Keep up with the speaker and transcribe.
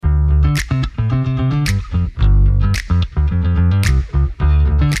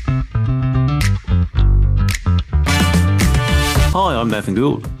Nathan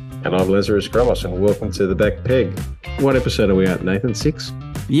Gould. And I'm Lazarus Gramos, and welcome to The Back Peg. What episode are we at, Nathan? 6?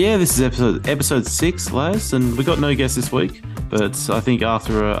 Yeah, this is episode 6, Laz, and we got no guest this week, but I think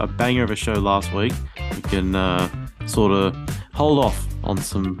after a banger of a show last week, we can sort of hold off on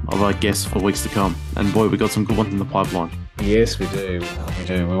some of our guests for weeks to come. And boy, we got some good ones in the pipeline. Yes, we do.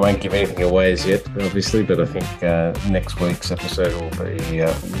 We won't give anything away as yet, obviously, but I think next week's episode will be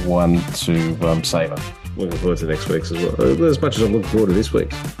one to savour. Looking forward to next week's as well, as much as I'm looking forward to this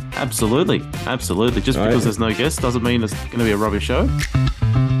week's. Absolutely. Just because there's no guest doesn't mean it's going to be a rubbish show.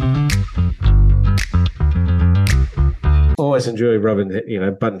 Always enjoy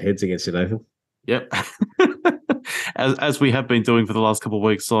button heads against you, Nathan. Yep. as we have been doing for the last couple of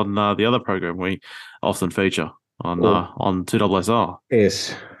weeks on the other program we often feature on 2SSR.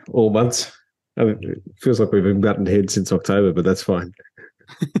 Yes, all months. I mean, it feels like we've been button heads since October, but that's fine.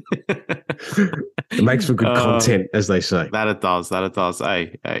 It makes for good content, as they say. That it does.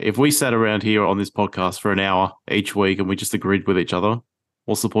 Hey, if we sat around here on this podcast for an hour each week and we just agreed with each other,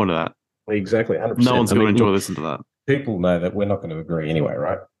 what's the point of that? Exactly, 100%. No one's going to enjoy listening to that. People know that we're not going to agree anyway,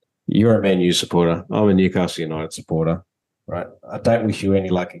 right? You're a Man U supporter. I'm a Newcastle United supporter, right? I don't wish you any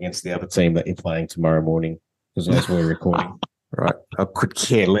luck against the other team that you're playing tomorrow morning, because as we're recording, right? I could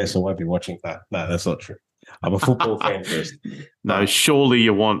care less. I won't be watching that. No, that's not true. I'm a football fan first. No, surely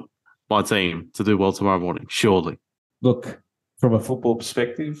you want my team to do well tomorrow morning. Surely. Look, from a football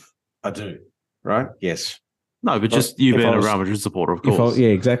perspective, I do. Right? Yes. No, but just you being a Real Madrid supporter, of course. Yeah,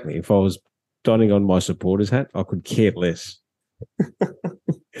 exactly. If I was donning on my supporter's hat, I could care less.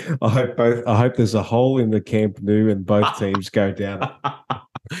 I hope there's a hole in the Camp Nou and both teams go down.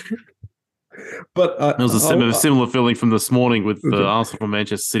 But there was a similar feeling from this morning with the Arsenal from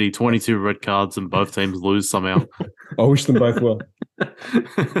Manchester City, 22 red cards and both teams lose somehow. I wish them both well.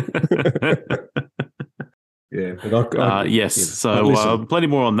 Yeah, but yes. So plenty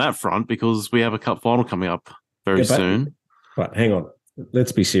more on that front because we have a cup final coming up very soon. But hang on,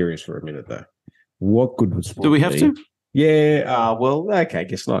 let's be serious for a minute though. What good would sport do we have be? to? Yeah. Well, okay, I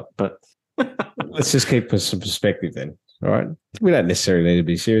guess not. But let's just keep some perspective then. All right. We don't necessarily need to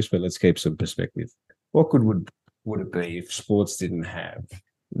be serious, but let's keep some perspective. What good would it be if sports didn't have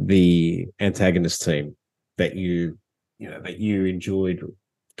the antagonist team that you enjoyed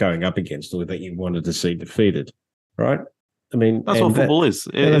going up against or that you wanted to see defeated? Right? I mean, that's what football is.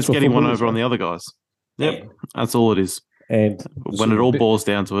 It's getting one over on the other guys. Yep. That's all it is. And when it all boils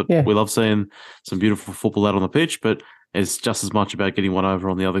down to it, we love seeing some beautiful football out on the pitch, but it's just as much about getting one over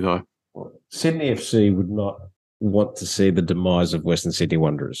on the other guy. Sydney FC would not want to see the demise of Western Sydney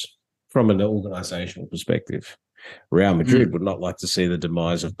Wanderers from an organisational perspective. Real Madrid would not like to see the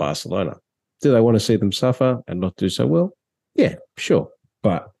demise of Barcelona. Do they want to see them suffer and not do so well? Yeah, sure.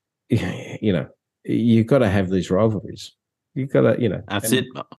 But, you've got to have these rivalries. You've got to, That's it.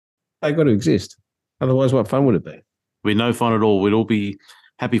 They've got to exist. Otherwise, what fun would it be? We'd no fun at all. We'd all be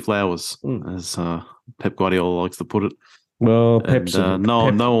happy flowers, as Pep Guardiola likes to put it. Well, Pep's no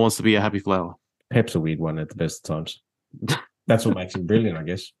one wants to be a happy flower. Pep's a weird one at the best of times. That's what makes him brilliant, I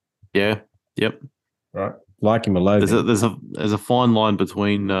guess. Yeah. Yep. Right. Like him alone. There's a fine line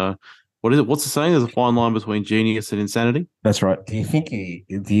between what is it? What's the saying? There's a fine line between genius and insanity. That's right. Do you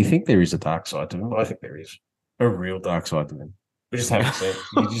think there is a dark side to him? I think there is a real dark side to him. We just haven't seen it.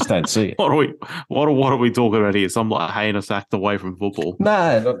 You just don't see it. What are we talking about here? Some like heinous act away from football?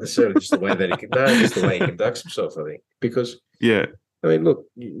 No, not necessarily. Just the way that just the way he conducts himself. I think because I mean, look,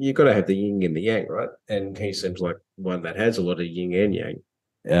 you've got to have the yin and the yang, right? And he seems like one that has a lot of yin and yang.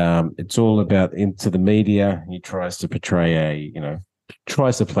 It's all about into the media. He tries to portray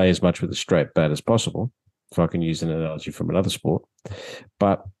tries to play as much with a straight bat as possible, if I can use an analogy from another sport.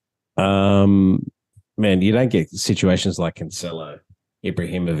 But, man, you don't get situations like Cancelo,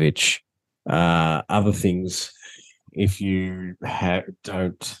 Ibrahimovic, other things if you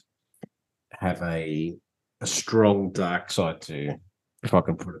don't have a strong dark side to you, if I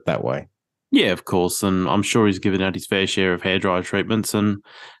can put it that way. Yeah, of course. And I'm sure he's given out his fair share of hairdryer treatments and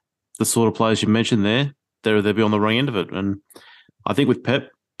the sort of players you mentioned there, they'll be on the wrong end of it. And I think with Pep,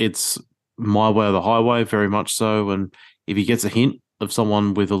 it's my way or the highway, very much so. And if he gets a hint of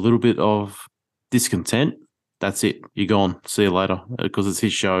someone with a little bit of discontent, that's it. You're gone. See you later, because it's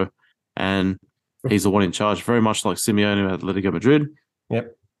his show. And he's the one in charge, very much like Simeone at Atletico Madrid.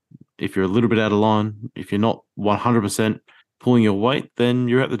 Yep. If you're a little bit out of line, if you're not 100% pulling your weight, then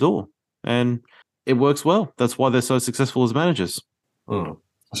you're at the door. And it works well. That's why they're so successful as managers.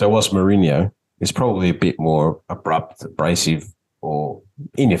 So whilst Mourinho is probably a bit more abrupt, abrasive, or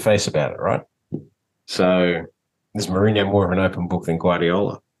in your face about it, right? So is Mourinho more of an open book than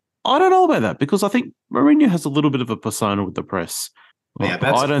Guardiola? I don't know about that because I think Mourinho has a little bit of a persona with the press. Now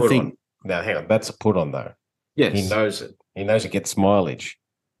that's I a don't put on. think. Now hang on, that's a put on though. He Yes. knows it. He knows it gets mileage.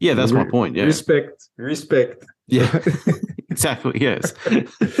 Yeah, that's my point. Yeah. Respect. Yeah. Exactly. Yes.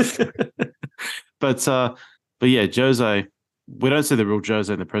 but yeah, Jose. We don't see the real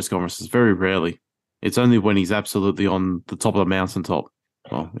Jose in the press conferences very rarely. It's only when he's absolutely on the top of the mountaintop.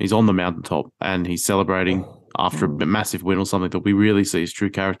 Well, he's on the mountaintop and he's celebrating after a massive win or something that we really see his true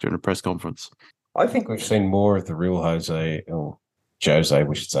character in a press conference. I think we've seen more of the real Jose, or Jose,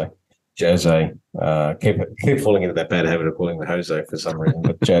 we should say. Jose. Keep falling into that bad habit of calling him Jose for some reason,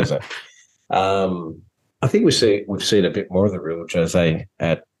 but Jose. I think we've seen a bit more of the real Jose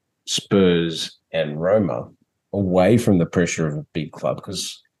at Spurs and Roma, away from the pressure of a big club,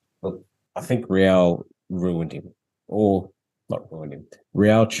 because I think Real ruined him, or not ruined him.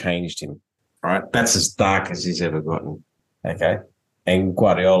 Real changed him. Right, that's as dark as he's ever gotten. Okay, and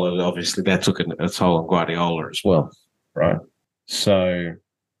Guardiola, obviously, that took a toll on Guardiola as well. Right, so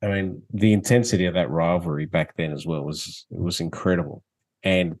I mean, the intensity of that rivalry back then as well was incredible,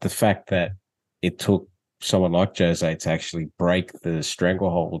 and the fact that it took someone like Jose to actually break the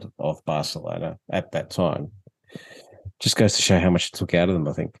stranglehold of Barcelona at that time just goes to show how much it took out of them,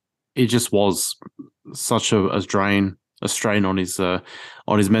 I think. It just was such a strain on his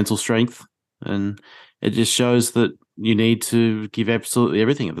mental strength, and it just shows that you need to give absolutely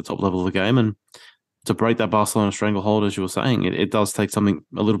everything at the top level of the game, and to break that Barcelona stranglehold, as you were saying, it does take something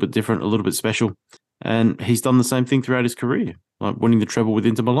a little bit different, a little bit special, and he's done the same thing throughout his career. Like winning the treble with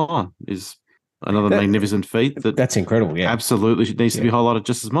Inter Milan is another magnificent feat that's incredible. Yeah, absolutely needs to be highlighted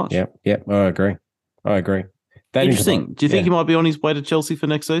just as much. Yeah. I agree. That Interesting. Do you think he might be on his way to Chelsea for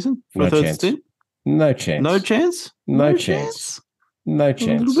next season for no a third chance. stint? No chance. No chance. No chance. No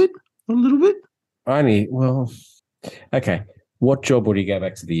chance. A little bit. Okay. What job would he go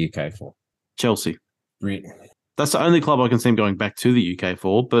back to the UK for? Chelsea. Really? That's the only club I can see him going back to the UK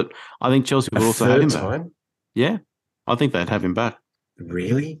for, but I think Chelsea would also have him back. Yeah, I think they'd have him back.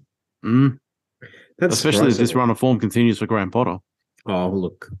 Really? That's especially if this run of form continues for Graham Potter. Oh,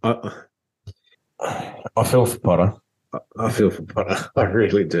 look, I feel for Potter. I feel for Potter. I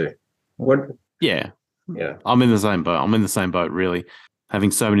really do. What? Yeah. Yeah. I'm in the same boat, really.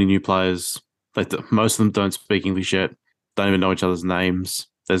 Having so many new players, most of them don't speak English yet, don't even know each other's names.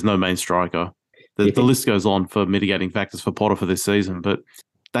 There's no main striker. The list goes on for mitigating factors for Potter for this season, but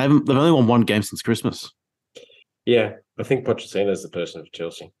they've only won one game since Christmas. Yeah, I think Pochettino's the person for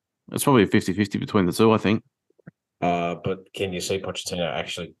Chelsea. It's probably a 50-50 between the two, I think. But can you see Pochettino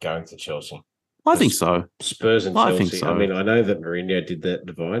actually going to Chelsea? I think so. Spurs and Chelsea. I think so. I mean, I know that Mourinho did that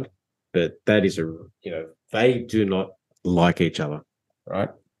divide, but that is they do not like each other, right?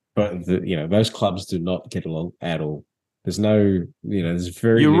 But those clubs do not get along at all. There's no, there's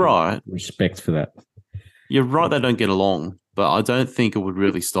very little respect for that. You're right. They don't get along, but I don't think it would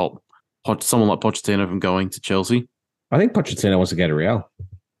really stop someone like Pochettino from going to Chelsea. I think Pochettino wants to go to Real.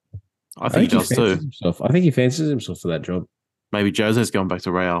 I think he does too. I think he fancies himself for that job. Maybe Jose's going back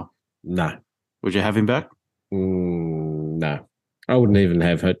to Real. No. Would you have him back? No. I wouldn't even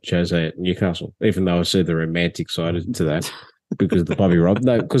have Jose at Newcastle, even though I see the romantic side to that because of the Bobby Rob.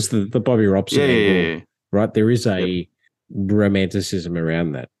 No, because the Bobby Robson. Yeah. Right. There is a romanticism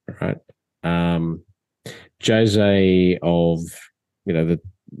around that, right? Jose of the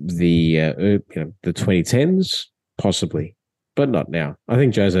 2010s, possibly, but not now. I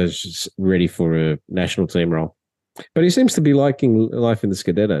think Jose's just ready for a national team role, but he seems to be liking life in the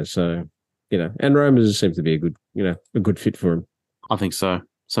Scudetto. So and Roma seems to be a good fit for him. I think so.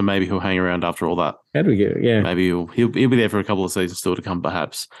 So maybe he'll hang around after all that. How do we get? Yeah, maybe he'll be there for a couple of seasons still to come,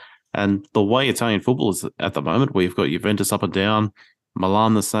 perhaps. And the way Italian football is at the moment, where you've got Juventus up and down,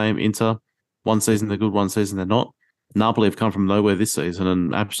 Milan the same, Inter, one season they're good, one season they're not. Napoli have come from nowhere this season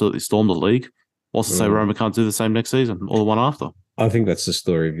and absolutely stormed the league. What's to say Roma can't do the same next season or the one after? I think that's the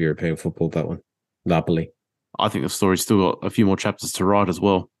story of European football, that one. Napoli. I think the story's still got a few more chapters to write as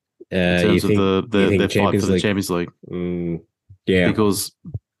well. In terms of their fight for the Champions League. Yeah. Because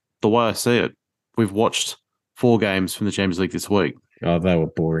the way I see it, we've watched 4 games from the Champions League this week. Oh, they were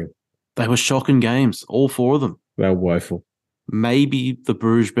boring. They were shocking games, all 4 of them. They were woeful. Maybe the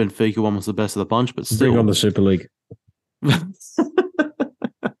Bruges-Benfica one was the best of the bunch, but still. Bring on the Super League.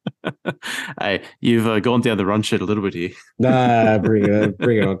 Hey, you've gone down the run sheet a little bit here. Nah, bring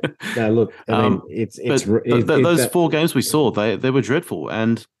it on. No, look, I mean, those 4 games we saw, they were dreadful.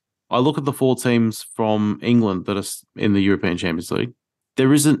 And I look at the 4 teams from England that are in the European Champions League.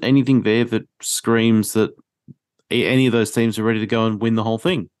 There isn't anything there that screams that any of those teams are ready to go and win the whole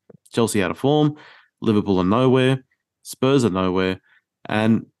thing. Chelsea out of form, Liverpool are nowhere, Spurs are nowhere,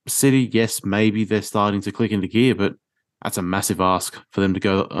 and City, yes, maybe they're starting to click into gear, but that's a massive ask for them to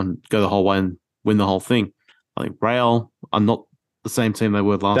go the whole way and win the whole thing. I think Real are not the same team they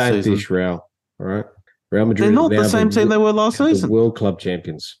were last Don't season. dish Real, all right? Real Madrid They're are not now the same team they were last the season. World Club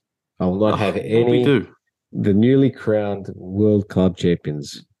champions. I will not have What do we any. do? The newly crowned World Club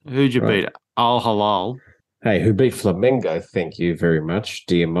champions. Who'd you Right. beat? Al Hilal. Hey, who beat Flamengo? Thank you very much.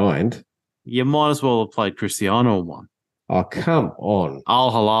 Do you mind? You might as well have played Cristiano in one. Oh, come on.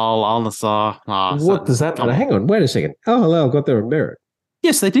 Al Hilal, Al Nassr. What does that matter? Hang on, wait a second. Oh, hello, got there on merit.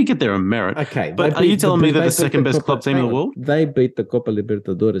 Yes, they did get there on merit. Okay, but are you telling me they're the second best club team in the world? They beat the Copa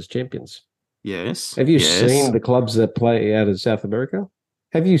Libertadores champions. Yes. Have you seen the clubs that play out of South America?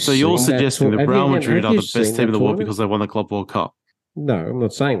 Have you? So you're suggesting that Real Madrid are the best team in the world because they won the Club World Cup? No, I'm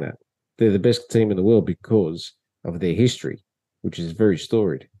not saying that. They're the best team in the world because of their history, which is very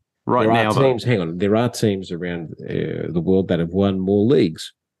storied. Right now, hang on. There are teams around the world that have won more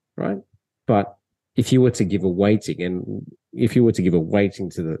leagues, right? But if you were to give a weighting,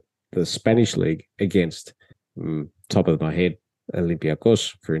 to the Spanish league against top of my head,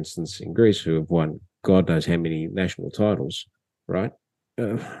 Olympiacos, for instance, in Greece, who have won God knows how many national titles, right?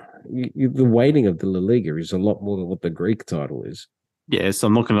 The weighting of the La Liga is a lot more than what the Greek title is. Yes,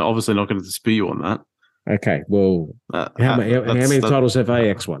 I'm obviously not going to dispute you on that. Okay, well, how many titles have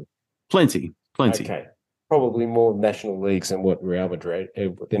Ajax won? Plenty. Okay, probably more national leagues than what Real Madrid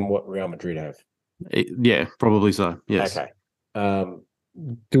have. Yeah, probably so. Yes. Okay.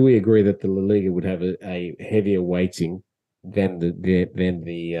 Do we agree that the La Liga would have a heavier weighting than the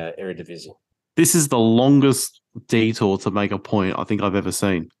Eredivisie? This is the longest detour to make a point I think I've ever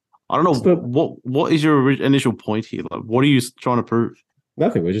seen. I don't know what is your initial point here. Like, what are you trying to prove?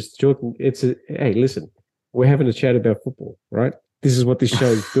 Nothing. We're just talking. Hey, listen, we're having a chat about football, right? This is what this show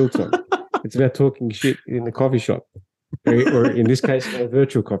is built on. It's about talking shit in the coffee shop, or in this case, in a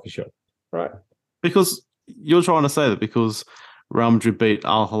virtual coffee shop, right? Because you're trying to say that because Real Madrid beat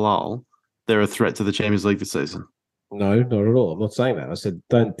Al Hilal, they're a threat to the Champions League this season. No, not at all. I'm not saying that. I said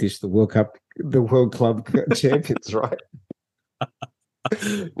don't dish the World Club champions, right?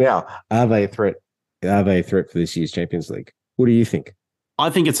 Now, are they a threat? Are they a threat for this year's Champions League? What do you think? I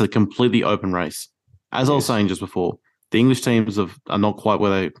think it's a completely open race. As I was saying just before, the English teams are not quite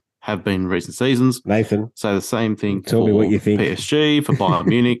where they have been in recent seasons. Nathan, say the same thing. Tell me what you think. PSG, for Bayern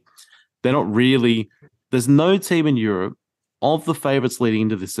Munich. They're not really. There's no team in Europe of the favourites leading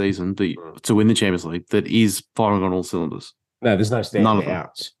into this season to win the Champions League that is firing on all cylinders. No, there's no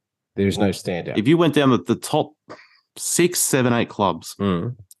standouts. There's no standout. If you went down the top 6, 7, 8 clubs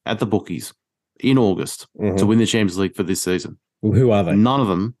at the bookies in August to win the Champions League for this season, well, who are they? None of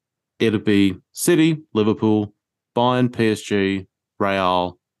them. It'd be City, Liverpool, Bayern, PSG,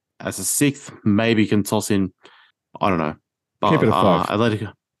 Real. As a 6th, maybe can toss in, I don't know. Keep it a 5.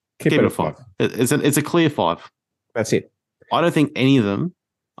 Atletico. Keep it a 5. It's a clear 5. That's it. I don't think any of them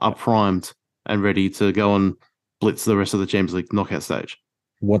are primed and ready to go and blitz the rest of the Champions League knockout stage.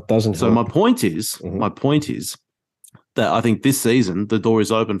 What doesn't So help? my point is that I think this season the door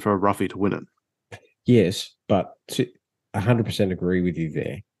is open for a roughie to win it. Yes, but 100% agree with you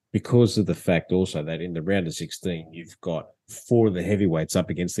there because of the fact also that in the round of 16 you've got 4 of the heavyweights up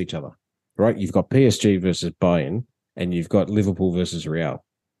against each other, right? You've got PSG versus Bayern and you've got Liverpool versus Real.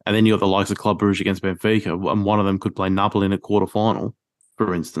 And then you got the likes of Club Brugge against Benfica, and one of them could play Napoli in a quarterfinal,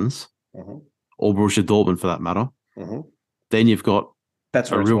 for instance, or Borussia Dortmund for that matter. Then you've got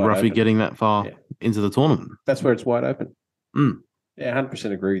a real roughie getting that far into the tournament. That's where it's wide open. Yeah,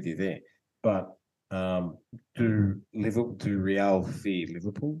 100% agree with you there. But do Real fear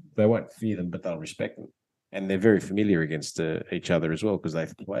Liverpool? They won't fear them, but they'll respect them. And they're very familiar against each other as well because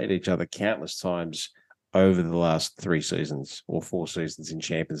they've played each other countless times over the last 3 seasons or 4 seasons in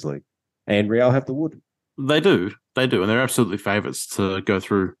Champions League. And Real have the wood. They do. And they're absolutely favourites to go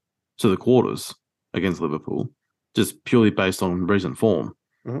through to the quarters against Liverpool, just purely based on recent form.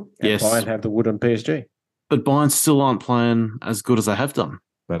 And Bayern have the wood on PSG. But Bayern still aren't playing as good as they have done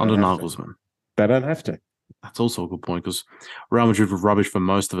under Nagelsmann. They don't have to. That's also a good point because Real Madrid were rubbish for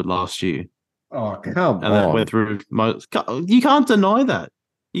most of it last year. Oh, come on. And that went through most. You can't deny that.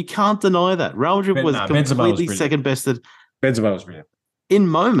 Real Madrid was completely second bested. Benzema was brilliant. In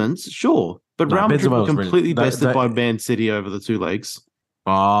moments, sure. But Real Madrid were completely bested by Man City over the 2 legs.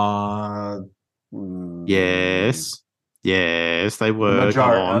 Yes. Yes, they were.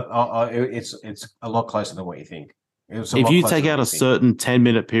 It's a lot closer than what you think. If you take out a certain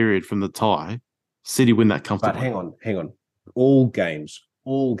 10-minute period from the tie, City win that comfortably. But hang on. All games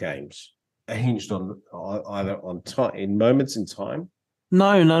are hinged on either on time in moments in time.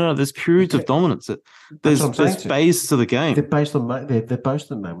 No. There's periods of dominance. There's phase to the game. They're based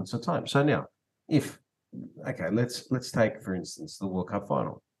on moments of time. So now, if okay, let's take, for instance, the World Cup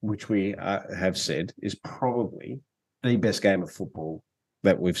final, which we have said is probably the best game of football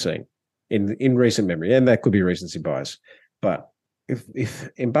that we've seen in recent memory, and that could be recency bias. But if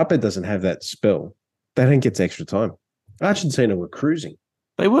Mbappe doesn't have that spell, they don't get to extra time. Argentina were cruising.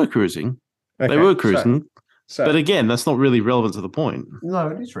 They were cruising. Okay, they were cruising. So, but again, that's not really relevant to the point. No,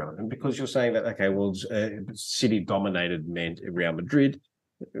 it is relevant because you're saying that, okay, well, City dominated Real Madrid.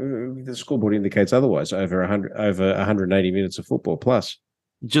 The scoreboard indicates otherwise. Over 180 minutes of football plus.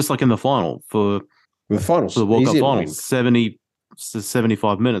 Just like in the final for the finals, for the World Cup finals, 70 to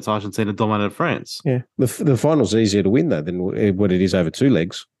 75 minutes, Argentina dominated France. Yeah, the finals are easier to win though than what it is over two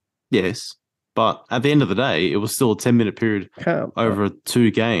legs. Yes, but at the end of the day, it was still a 10-minute period over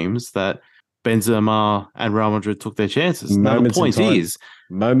 2 games that Benzema and Real Madrid took their chances. Now, the point is,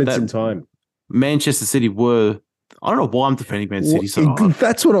 moments in time. Manchester City were. I don't know why I'm defending Man City so hard.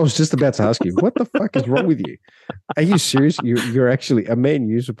 That's what I was just about to ask you. What the fuck is wrong with you? Are you serious? You're actually a Man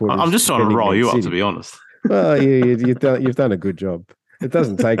U supporter. I'm just trying to roll you up, to be honest. Well, you've done a good job. It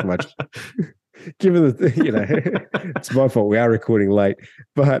doesn't take much. Given that, it's my fault. We are recording late,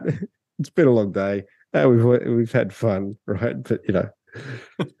 but it's been a long day. We've had fun, right? But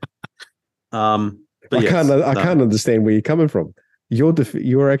I can't understand where you're coming from.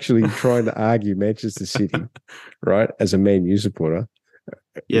 You're actually trying to argue Manchester City, right, as a Man U supporter.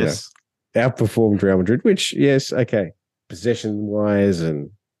 Yes. Outperformed Real Madrid, which, yes, okay, possession-wise and,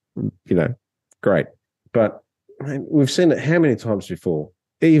 great. But we've seen it how many times before?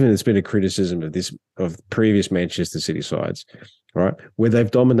 Even it's been a criticism of previous Manchester City sides, right, where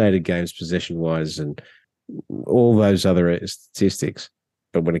they've dominated games possession-wise and all those other statistics.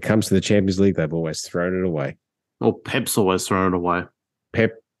 But when it comes to the Champions League, they've always thrown it away. Well, Pep's always thrown it away.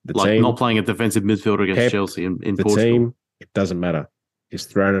 Pep, the like team, not playing a defensive midfielder against Chelsea in the Portugal. Team, it doesn't matter. He's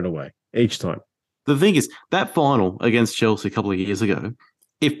thrown it away each time. The thing is, that final against Chelsea a couple of years ago,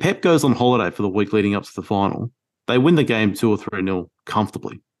 if Pep goes on holiday for the week leading up to the final, they win the game 2 or 3-0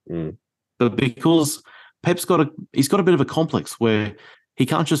 comfortably. Mm. But because Pep's got a bit of a complex where he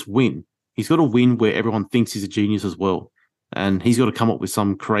can't just win. He's got to win where everyone thinks he's a genius as well. And he's got to come up with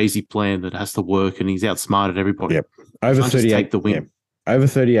some crazy plan that has to work, and he's outsmarted everybody. Yep. Over 38, take the win. Yeah. Over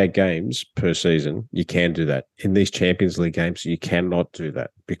 38 games per season, you can do that. In these Champions League games, you cannot do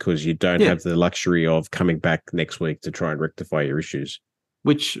that because you don't have the luxury of coming back next week to try and rectify your issues.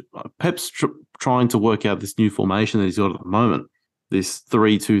 Which Pep's trying to work out this new formation that he's got at the moment, this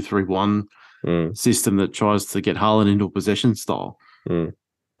 3-2-3-1 system that tries to get Haaland into a possession style. Mm.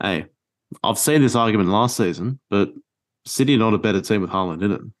 Hey, I've seen this argument last season, but City are not a better team with Haaland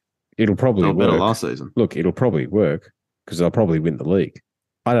in it. It'll probably work. Better last season. Look, it'll probably work because they'll probably win the league.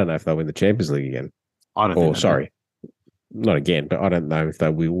 I don't know if they'll win the Champions League again. Not again, but I don't know if they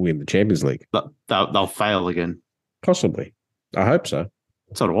will win the Champions League. They'll fail again. Possibly. I hope so.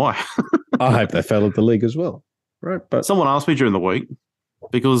 So do I. I hope they fail at the league as well. Right. But someone asked me during the week,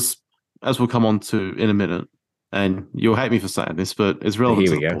 because as we'll come on to in a minute, and you'll hate me for saying this, but it's relevant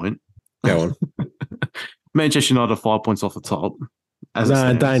to the point. Go on. Manchester United are 5 points off the top.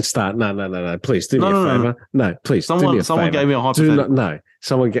 No, don't start. No. Please do me a favor. No, please. Someone gave me a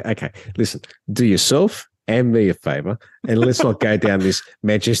hypothetical. Okay, listen. Do yourself and me a favor, and let's not go down this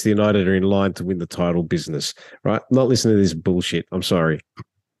Manchester United are in line to win the title business. Right? Not listening to this bullshit. I'm sorry.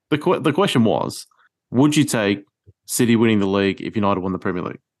 The question was, would you take City winning the league if United won the Premier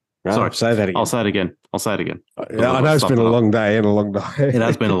League? Right, sorry, say that again. I'll say it again. I know it's been a long day and a long day. It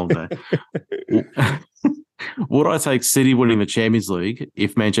has been a long day. Would I take City winning the Champions League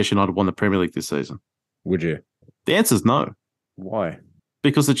if Manchester United won the Premier League this season? Would you? The answer is no. Why?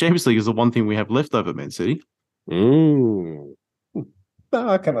 Because the Champions League is the one thing we have left over Man City. No,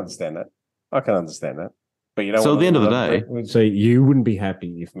 I can understand that. But you know, so at the end of the day, so you wouldn't be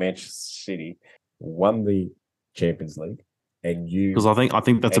happy if Manchester City won the Champions League and you, because I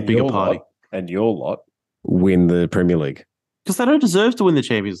think that's a bigger party, and your lot win the Premier League because they don't deserve to win the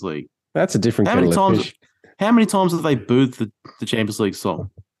Champions League. That's a different kettle of fish. How many times have they booed the Champions League song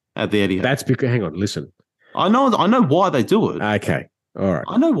at the Etihad? That's because, hang on, listen. I know why they do it. Okay, all right.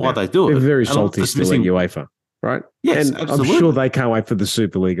 I know why they do it. They're very salty still at UEFA, right? Yes, and absolutely. I'm sure they can't wait for the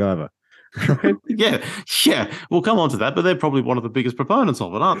Super League either. Right? yeah. We'll come on to that, but they're probably one of the biggest proponents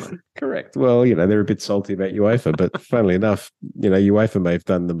of it, aren't they? Correct. Well, they're a bit salty about UEFA, but funnily enough, UEFA may have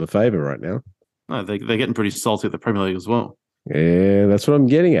done them a favour right now. No, they're getting pretty salty at the Premier League as well. Yeah, that's what I'm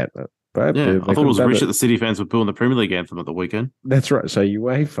getting at. But I thought it was rich that the City fans were booing the Premier League anthem at the weekend. That's right. So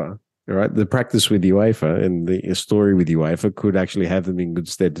UEFA, All right. The practice with UEFA and the story with UEFA could actually have them in good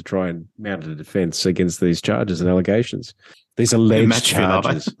stead to try and mount a defense against these charges and allegations. These alleged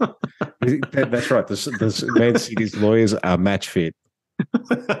charges. That's right. The Man City's lawyers are match fit.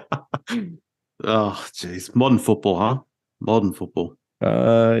 Oh, geez. Modern football, huh? Modern football.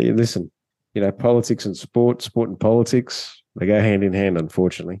 Listen, politics and sport and politics, they go hand in hand,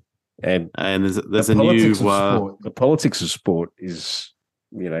 unfortunately. And there's a new the politics of sport is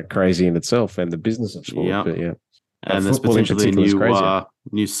crazy in itself, and the business of sport. Yeah, but yeah. And there's potentially a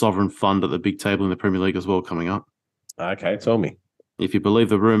new sovereign fund at the big table in the Premier League as well coming up. Okay, tell me. If you believe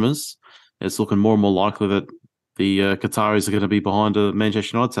the rumours, it's looking more and more likely that the Qataris are going to be behind a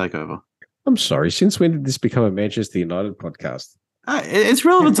Manchester United takeover. I'm sorry. Since when did this become a Manchester United podcast? It's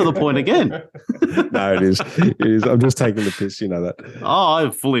relevant to the point again. No, it is. It is. I'm just taking the piss. You know that. Oh, I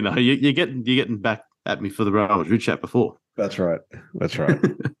fully know. You're getting back at me for the Real Madrid chat before. That's right. That's right.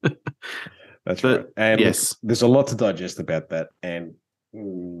 Right. And yes, there's a lot to digest about that. And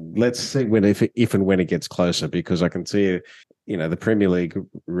let's see if and when it gets closer, because I can see, the Premier League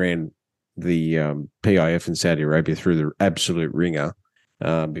ran the PIF in Saudi Arabia through the absolute ringer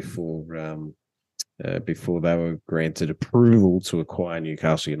before they were granted approval to acquire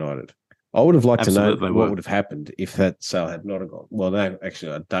Newcastle United. I would have liked to know what would have happened if that sale had not gone. Well, no,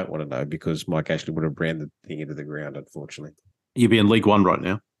 actually, I don't want to know, because Mike Ashley would have ran the thing into the ground, unfortunately. You'd be in League One right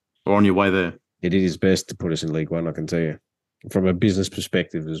now, or on your way there. It is best to put us in League One, I can tell you, from a business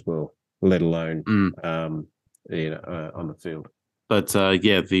perspective as well, let alone on the field. But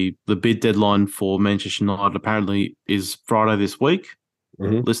the bid deadline for Manchester United apparently is Friday this week.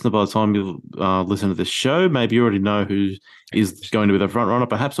 Mm-hmm. Listener, by the time you listen to this show, maybe you already know who is going to be the front runner.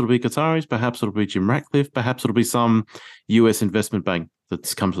 Perhaps it'll be Qataris, perhaps it'll be Jim Ratcliffe, perhaps it'll be some US investment bank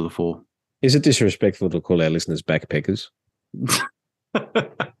that's come to the fore. Is it disrespectful to call our listeners backpackers? Hey,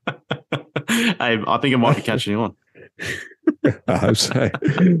 I think it might be catching on. I hope so.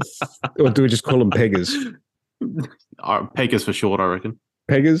 Or do we just call them peggers? Peggers for short, I reckon.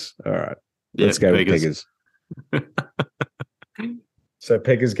 Peggers? All right. Let's go with peggers. So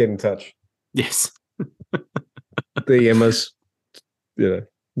peggers, get in touch. Yes. DM us.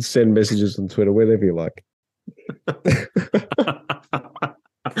 Send messages on Twitter, whatever you like.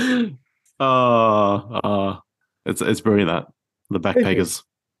 It's brilliant, that. The backpackers.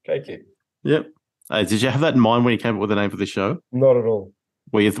 Thank you. Yep. Hey, did you have that in mind when you came up with the name for the show? Not at all.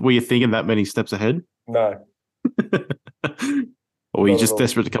 Were you thinking that many steps ahead? No. Or were you just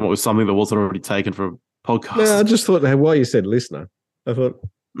desperate to come up with something that wasn't already taken for a podcast? No, I just thought, while you said listener, I thought,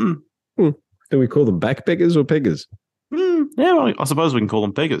 do we call them backpackers or peggers? Yeah, well, I suppose we can call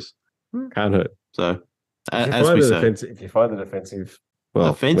them peggers. Can't hurt. So, as we say. If you find it offensive,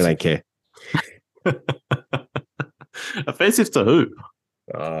 well, we don't care. Offensive to who?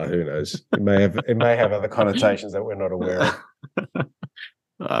 Who knows? It may have other connotations that we're not aware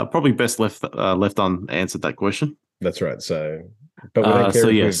of. Probably best left unanswered, that question. That's right. So, but we don't care if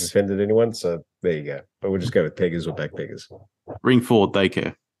we've offended anyone. So there you go. But we'll just go with peggers or backpeggers. Ring forward, they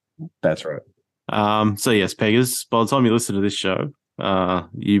care. That's right. So yes, peggers. By the time you listen to this show,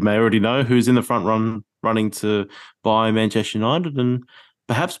 you may already know who's in the front running to buy Manchester United, and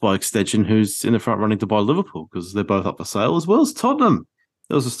perhaps by extension, who's in the front running to buy Liverpool, because they're both up for sale, as well as Tottenham.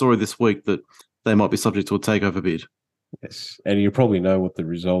 There was a story this week that they might be subject to a takeover bid. Yes, and you probably know what the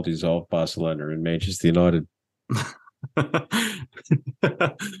result is of Barcelona and Manchester United.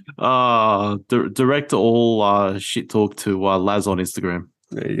 Direct all shit talk to Laz on Instagram.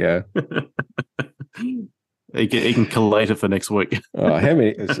 There you go. He can collate it for next week. How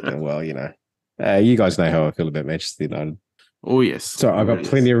many? Well, you guys know how I feel about Manchester United. Oh, yes. So I've got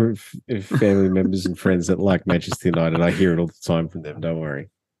plenty of family members and friends that like Manchester United. I hear it all the time from them. Don't worry.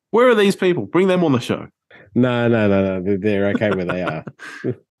 Where are these people? Bring them on the show. No. They're okay where they are.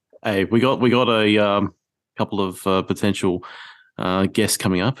 Hey, we got a couple of potential guests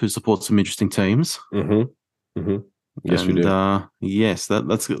coming up who support some interesting teams. Mm-hmm. Mm-hmm. Yes, we do. Yes,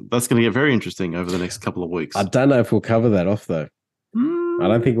 that's going to get very interesting over the next couple of weeks. I don't know if we'll cover that off, though. I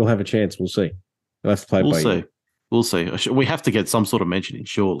don't think we'll have a chance. We'll see. We'll have to play by ear. We'll see. We have to get some sort of mention in,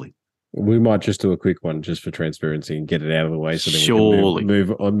 surely. We might just do a quick one just for transparency and get it out of the way, so then surely. We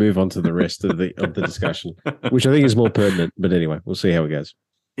can move on to the rest of the discussion, which I think is more pertinent. But anyway, we'll see how it goes.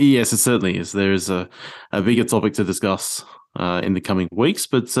 Yes, it certainly is. There is a bigger topic to discuss in the coming weeks,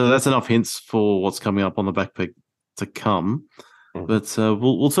 but that's enough hints for what's coming up on the backpack to come. But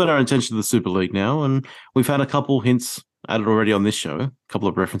we'll turn our attention to the Super League now, and we've had a couple hints added already on this show, a couple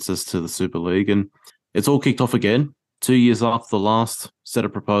of references to the Super League, and it's all kicked off again 2 years after the last set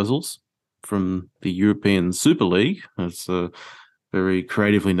of proposals from the European Super League. It's Very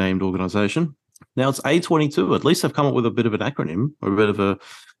creatively named organisation. Now it's A22. At least they've come up with a bit of an acronym or a bit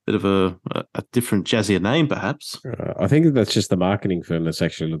of a different jazzier name, perhaps. I think that's just the marketing firm that's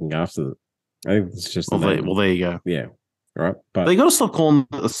actually looking after it. I think it's just the name. Well, there you go. Yeah, right. But they got to stop calling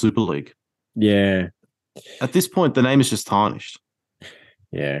it a Super League. Yeah. At this point, the name is just tarnished.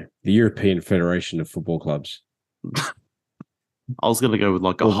 Yeah, the European Federation of Football Clubs. I was going to go with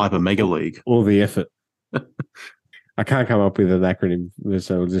like a Hyper-Mega-League. All the effort. I can't come up with an acronym,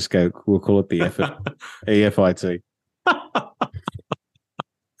 so we'll call it the effort. EFIT.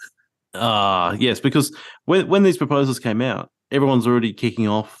 Yes, because when these proposals came out, everyone's already kicking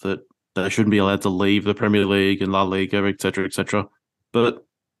off that they shouldn't be allowed to leave the Premier League and La Liga, etc., etc. But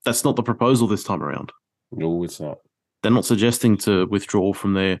that's not the proposal this time around. No, it's not. They're not suggesting to withdraw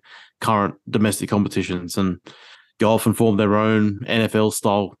from their current domestic competitions and go off and form their own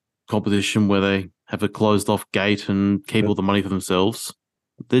NFL-style competition where they have a closed-off gate and keep all the money for themselves.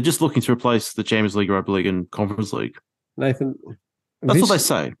 They're just looking to replace the Champions League, Europa League, and Conference League. Nathan, that's what they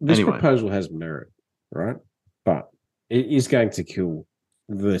say. This anyway. proposal has merit, right? But it is going to kill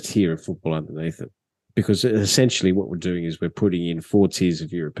the tier of football underneath it. Because essentially what we're doing is we're putting in 4 tiers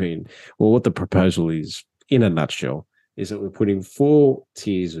of European. Well, what the proposal is, in a nutshell, is that we're putting 4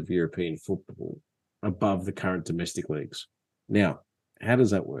 tiers of European football above the current domestic leagues. Now, how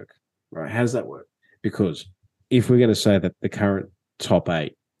does that work? Right? How does that work? Because if we're going to say that the current top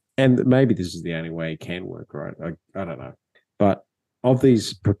 8, and maybe this is the only way it can work, right? I don't know. But of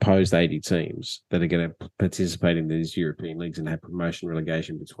these proposed 80 teams that are going to participate in these European leagues and have promotion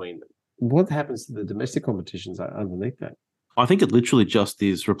relegation between them, what happens to the domestic competitions underneath that? I think it literally just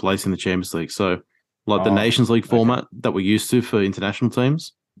is replacing the Champions League. So, like the Nations League format that we're used to for international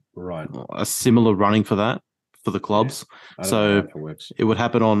teams. Right. A similar running for that for the clubs. Yeah. So it would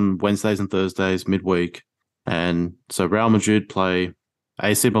happen on Wednesdays and Thursdays midweek. And so Real Madrid play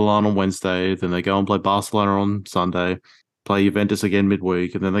AC Milan on Wednesday, then they go and play Barcelona on Sunday, play Juventus again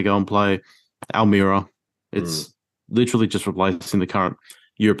midweek, and then they go and play Almira. It's literally just replacing the current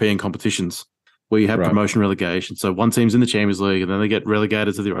European competitions where you have promotion relegation. So one team's in the Champions League and then they get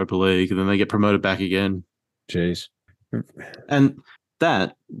relegated to the Europa League and then they get promoted back again. Jeez. And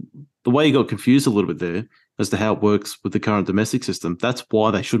that, the way you got confused a little bit there as to how it works with the current domestic system, that's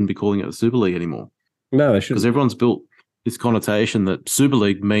why they shouldn't be calling it the Super League anymore. No, they shouldn't. Because everyone's built this connotation that Super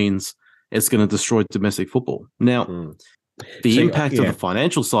League means it's going to destroy domestic football. Now, the impact of the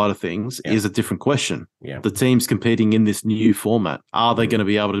financial side of things is a different question. Yeah. The teams competing in this new format, are they going to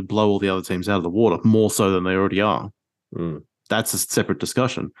be able to blow all the other teams out of the water more so than they already are? That's a separate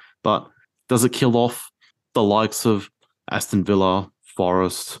discussion. But does it kill off the likes of Aston Villa,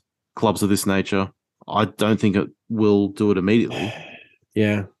 Forest, clubs of this nature? I don't think it will do it immediately.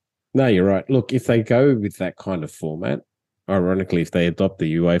 Yeah. No, you're right. Look, if they go with that kind of format, ironically, if they adopt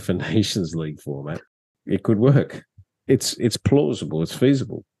the UEFA Nations League format, it could work. It's plausible. It's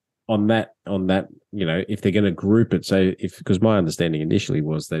feasible on that. If they're going to group it, because my understanding initially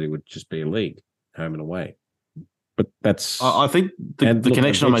was that it would just be a league, home and away. But that's. I think the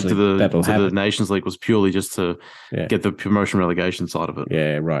connection I made to the Nations League was purely just to get the promotion relegation side of it.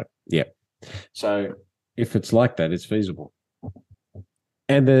 Yeah. Right. Yeah. So if it's like that, it's feasible,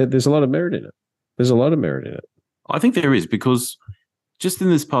 and there's a lot of merit in it. I think there is, because just in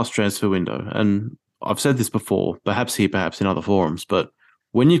this past transfer window, and I've said this before, perhaps here, perhaps in other forums, but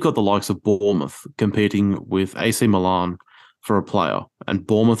when you've got the likes of Bournemouth competing with AC Milan for a player, and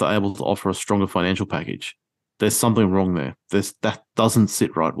Bournemouth are able to offer a stronger financial package, there's something wrong there. That doesn't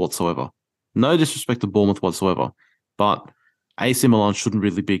sit right whatsoever. No disrespect to Bournemouth whatsoever, but AC Milan shouldn't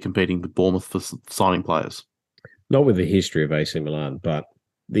really be competing with Bournemouth for signing players. Not with the history of AC Milan, but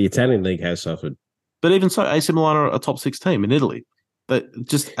the Italian league has suffered. But even so, AC Milan are a top 6 team in Italy. But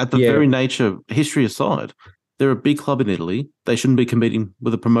just at the very nature, history aside, they're a big club in Italy. They shouldn't be competing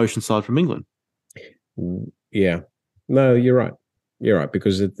with a promotion side from England. Yeah. No, you're right. You're right,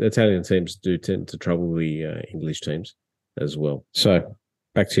 because Italian teams do tend to trouble the English teams as well. So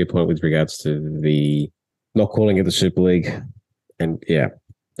back to your point with regards to the not calling it the Super League. And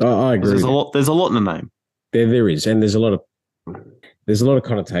I agree. There's a lot in the name. There is, and there's a lot of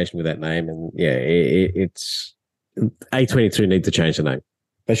connotation with that name, and it's A22 need to change the name.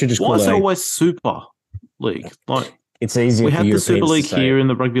 They should just call it. Why is it always Super League? Like, it's easier. We for have Europeans the Super League to say here and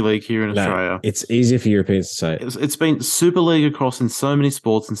the Rugby League here in Australia. It's easier for Europeans to say. It's been Super League across in so many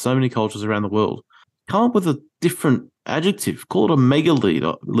sports and so many cultures around the world. Come up with a different adjective. Call it a mega league,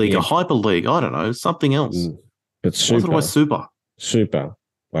 a hyper league. I don't know, something else. But Super, why is it always Super? Super,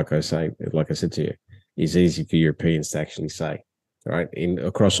 like I said to you, is easy for Europeans to actually say. Right,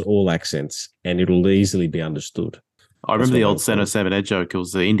 across all accents, and it'll easily be understood. I That's remember what the they old were Sano called. Salmon Ed joke. It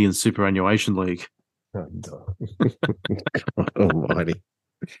was the Indian superannuation league. Oh, God almighty.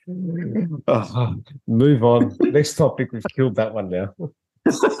 Oh, move on. Next topic. We've killed that one now.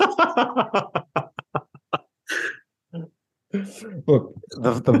 Look,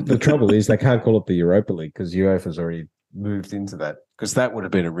 the trouble is they can't call it the Europa League because UEFA's already moved into that because that would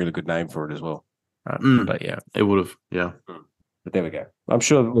have been a really good name for it as well. But yeah, It would have, yeah. but there we go. I'm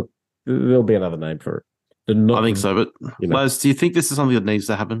sure. Look, there'll be another name for it. I think so, but you know. Laz, do you think this is something that needs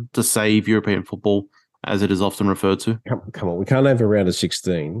to happen to save European football, as it is often referred to? Come on, we can't have a round of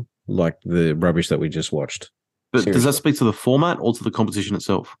 16 like the rubbish that we just watched. But Seriously. does that speak to the format or to the competition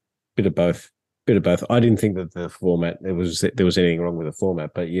itself? Bit of both. Bit of both. I didn't think that the format there was anything wrong with the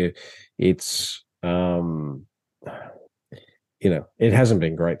format, but yeah, it's it hasn't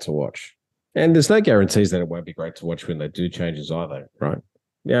been great to watch. And there's no guarantees that it won't be great to watch when they do changes either, right?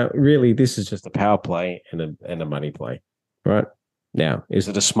 Now, really, this is just a power play and a money play, right? Now, is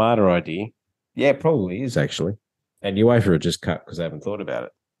it a smarter idea? Yeah, it probably is actually. And UEFA are just cut because they haven't thought about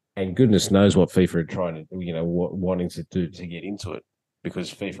it. And goodness knows what FIFA are trying to, wanting to do to get into it,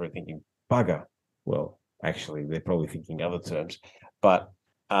 because FIFA are thinking bugger. Well, actually, they're probably thinking other terms. But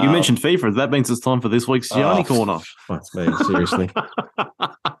you mentioned FIFA. That means it's time for this week's Gianni Corner. Fuck me, seriously.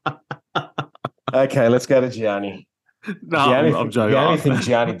 Okay, let's go to Gianni. No, I'm joking. The only thing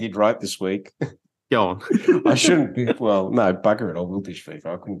Gianni did right this week. Go on. I shouldn't be. Well, no, bugger it. I will dish FIFA.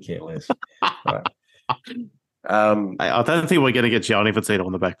 I couldn't care less. Right. I don't think we're going to get Gianni Fatino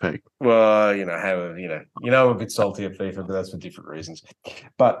on the backpack. Well, however, I'm a bit salty at FIFA, but that's for different reasons.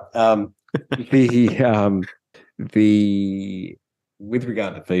 But with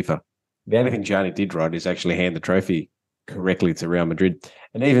regard to FIFA, the only thing Gianni did right is actually hand the trophy correctly to Real Madrid,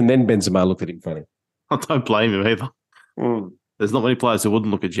 and even then Benzema looked at him funny. I don't blame him either. There's not many players who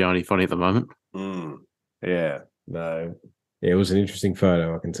wouldn't look at Gianni funny at the moment. Yeah, no, it was an interesting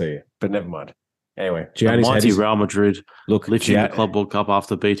photo, I can tell you. But never mind. Anyway, Gianni's mighty Real Madrid lifting the Club World Cup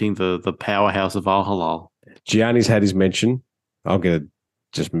after beating the powerhouse of Al Hilal. Gianni's had his mention. I'm going to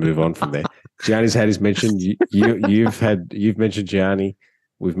just move on from there. Gianni's had his mention. You've mentioned Gianni.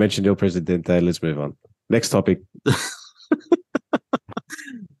 We've mentioned Il Presidente. Let's move on. Next topic.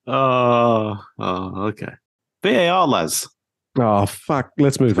 Okay. VAR, Laz. Oh, fuck.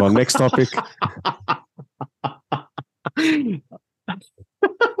 Let's move on. Next topic.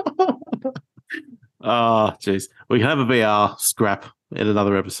 Oh, jeez. We can have a VR scrap in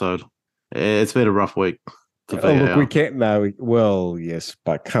another episode. It's been a rough week. Look, we can't. No, well, yes,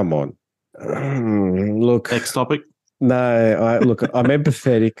 but come on. Look. Next topic. No, I'm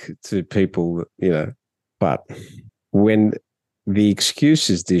empathetic to people, but when the excuse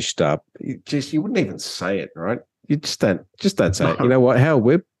is dished up, you wouldn't even say it, right? You just don't say it. You know what? Howard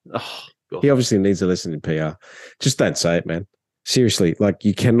Webb, he obviously needs a lesson in PR. Just don't say it, man. Seriously,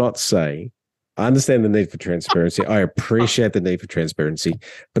 you cannot say, I understand the need for transparency. I appreciate the need for transparency,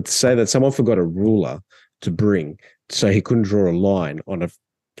 but to say that someone forgot a ruler to bring so he couldn't draw a line on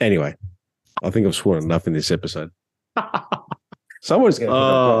anyway, I think I've sworn enough in this episode. Someone's going to think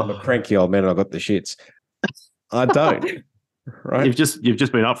I'm a cranky old man and I got the shits. I don't. Right? You've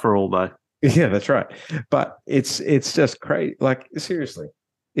just been up for all day. Yeah, that's right. But it's just crazy. Seriously,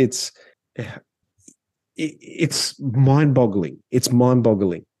 it's mind-boggling. It's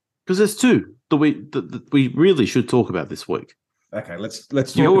mind-boggling. Because there's two that we really should talk about this week. Okay, let's.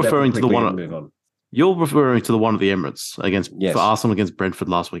 You're referring to the one. Move on. You're referring to the one at the Emirates for Arsenal against Brentford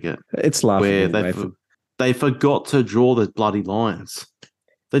last weekend. It's laughable. Where they forgot to draw the bloody lines.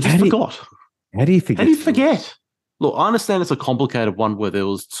 They just forgot. How do you forget? How do you forget? Look, I understand it's a complicated one where there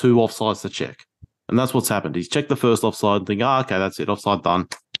was two offsides to check. And that's what's happened. He's checked the first offside and think, okay, that's it. Offside done.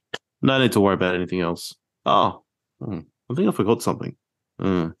 No need to worry about anything else. I think I forgot something.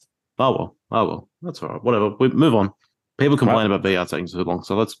 Oh, well. That's all right. Whatever. We move on. People complain about VR taking so long,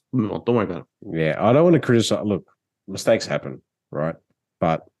 so let's move on. Don't worry about it. Yeah, I don't want to criticize. Look, mistakes happen, right?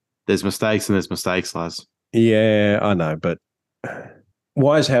 But there's mistakes and there's mistakes, Laz. Yeah, I know, but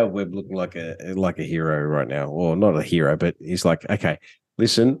why is Howard Webb looking like a hero right now? Or not a hero, but he's like, okay,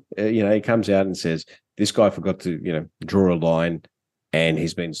 listen, he comes out and says, this guy forgot to, draw a line and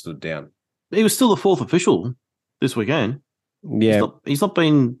he's been stood down. He was still the fourth official this weekend. Yeah. He's not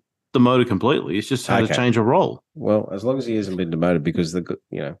been demoted completely. He's just had to change a role. Well, as long as he hasn't been demoted, because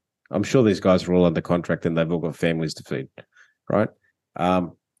I'm sure these guys are all under contract and they've all got families to feed, right?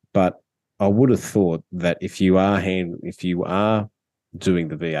 But I would have thought that if you are doing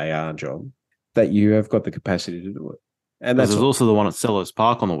the VAR job, that you have got the capacity to do it. And there's also the one at Selhurst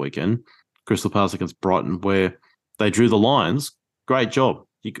Park on the weekend, Crystal Palace against Brighton, where they drew the lines. Great job.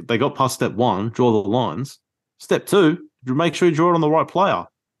 They got past step one, draw the lines. Step 2, make sure you draw it on the right player.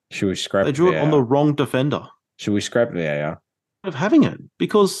 Should we scrap They drew it VAR? on the wrong defender. Should we scrap VAR? Of having it,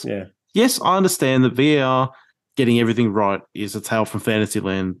 because yes, I understand that VAR getting everything right is a tale from fantasy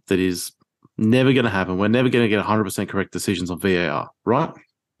land that is never going to happen. We're never going to get 100% correct decisions on VAR, right?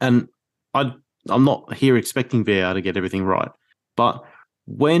 And I'm not here expecting VAR to get everything right. But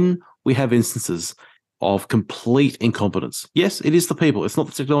when we have instances of complete incompetence, yes, it is the people. It's not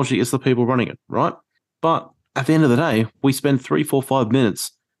the technology, it's the people running it, right? But at the end of the day, we spend 3, 4, 5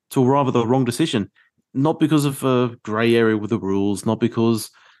 minutes to arrive at the wrong decision, not because of a grey area with the rules, not because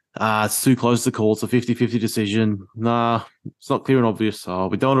it's too close to call. It's a 50-50 decision. Nah, it's not clear and obvious. Oh,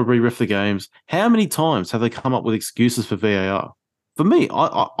 we don't want to re-ref the games. How many times have they come up with excuses for VAR? For me,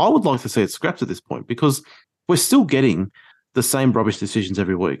 I would like to see it scrapped at this point, because we're still getting the same rubbish decisions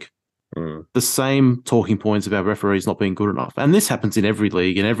every week. The same talking points about referees not being good enough. And this happens in every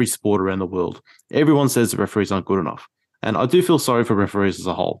league, in every sport around the world. Everyone says the referees aren't good enough. And I do feel sorry for referees as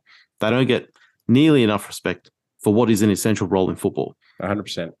a whole. They don't get nearly enough respect for what is an essential role in football.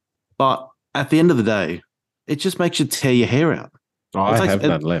 100%. But at the end of the day, it just makes you tear your hair out. I have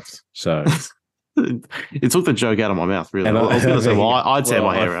none left, so... It took the joke out of my mouth, really. I was going to say, I'd tear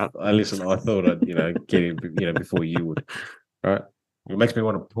my hair out. I thought I'd, get in, before you would. Right? It makes me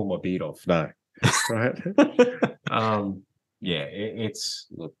want to pull my beard off. No. Right?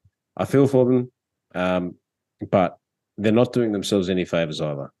 Look, I feel for them, but they're not doing themselves any favors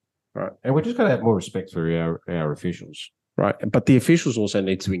either. Right? And we're just going to have more respect for our officials. Right? But the officials also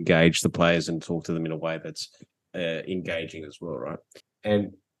need to engage the players and talk to them in a way that's engaging as well, right?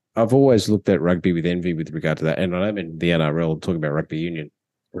 And I've always looked at rugby with envy with regard to that. And I don't mean the NRL, I'm talking about rugby union.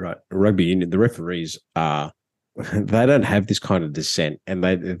 Right. Rugby union, the referees they don't have this kind of dissent, and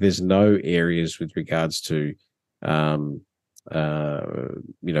there's no areas with regards to,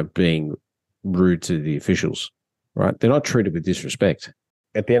 being rude to the officials, right? They're not treated with disrespect.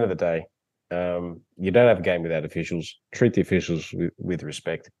 At the end of the day, you don't have a game without officials. Treat the officials with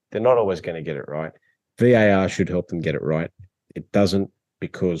respect. They're not always going to get it right. VAR should help them get it right. It doesn't,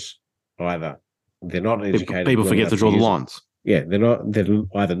 because either they're not educated. People forget to draw the lines. Yeah, they're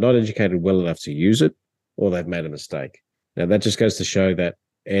either not educated well enough to use it, or they've made a mistake. Now that just goes to show that,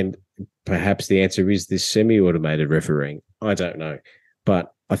 and perhaps the answer is this semi-automated refereeing. I don't know.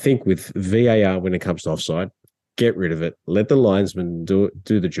 But I think with VAR, when it comes to offside, get rid of it. Let the linesman do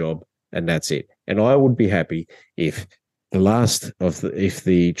the job, and that's it. And I would be happy if if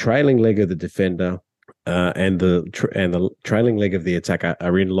the trailing leg of the defender and the trailing leg of the attacker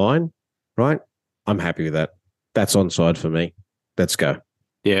are in line, right? I'm happy with that. That's onside for me. Let's go.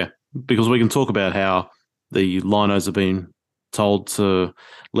 Yeah, because we can talk about how the linos have been told to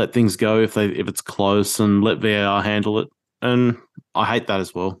let things go if it's close and let VAR handle it, and I hate that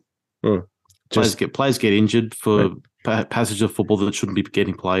as well. Players get injured for passage of football that shouldn't be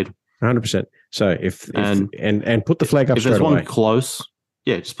getting played. 100%. So if put the flag up if straight there's away. One close,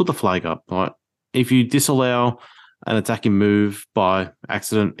 just put the flag up. Right? If you disallow an attacking move by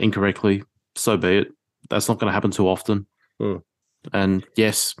accident incorrectly, so be it. That's not going to happen too often. And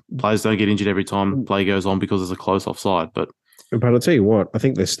yes, players don't get injured every time play goes on because there's a close offside. But I'll tell you what, I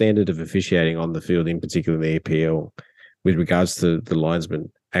think the standard of officiating on the field, in particular the EPL, with regards to the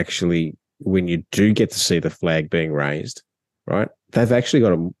linesman, actually, when you do get to see the flag being raised, right, they've actually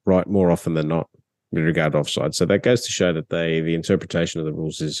got it right more often than not with regard to offside. So that goes to show that the interpretation of the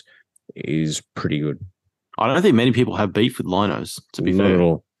rules is pretty good. I don't think many people have beef with linos, to be fair. Not at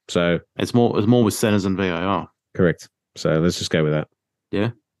all. So it's more with centers and VAR. Correct. So let's just go with that.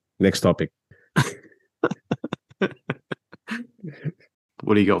 Yeah. Next topic.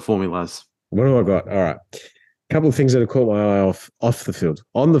 What do you got for me, Laz? What do I got? All right. A couple of things that have caught my eye off the field.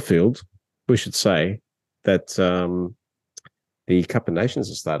 On the field, we should say that the Cup of Nations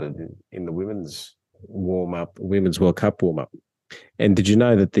has started in the women's World Cup warm up. And did you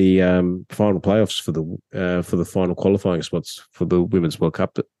know that the final playoffs for the final qualifying spots for the Women's World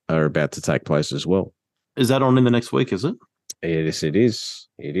Cup are about to take place as well? Is that on in the next week, is it? Yes, it is.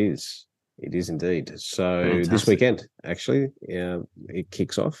 It is. It is indeed. So Fantastic. This weekend, actually, it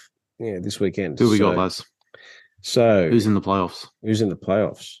kicks off. Yeah, this weekend. Who we got, Laz? So who's in the playoffs? Who's in the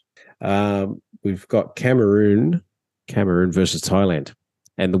playoffs? We've got Cameroon versus Thailand,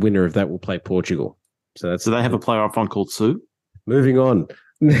 and the winner of that will play Portugal. So do they have a player up front called Sue? Moving on.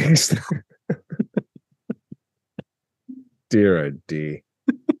 Next. Dear, oh dear.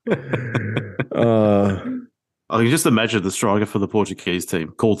 I can just imagine the striker for the Portuguese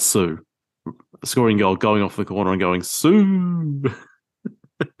team called Sue scoring goal, going off the corner and going, Sue.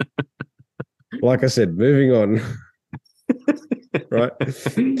 Like I said, moving on. Right.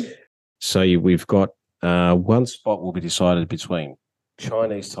 So we've got one spot will be decided between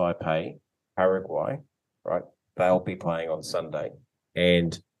Chinese Taipei, Paraguay, right? They'll be playing on Sunday.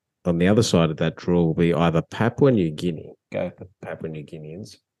 And on the other side of that draw will be either Papua New Guinea, go for Papua New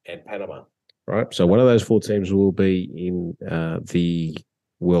Guineans, and Panama, right? So one of those 4 teams will be in the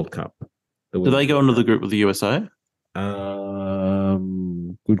World Cup. Do they go into the group with the USA?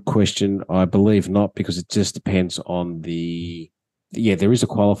 Good question. I believe not, because it just depends on there is a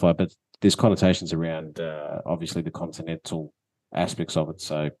qualifier, but there's connotations around obviously the continental aspects of it.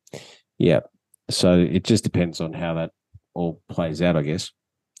 So, yeah. So it just depends on how that all plays out, I guess.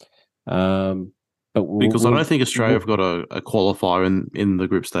 But because I don't think Australia have got a qualifier in the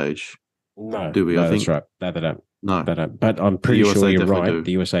group stage. No, do we? No, I think that's right. No, they don't. No, they don't. But I'm pretty sure you're right. Do.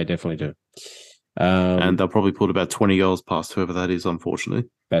 The USA definitely do. And they'll probably put about 20 goals past whoever that is, unfortunately.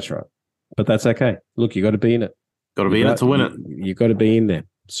 That's right. But that's okay. Look, you got to be in it. Got to be in it to win it. You got to be in there.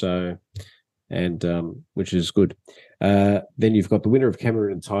 So, and which is good. Then you've got the winner of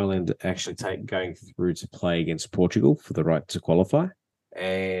Cameroon and Thailand actually going through to play against Portugal for the right to qualify.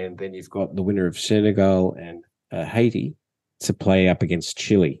 And then you've got the winner of Senegal and Haiti to play up against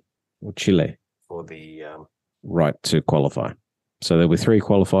Chile for the right to qualify. So there'll be 3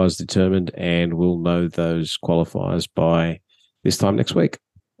 qualifiers determined, and we'll know those qualifiers by this time next week.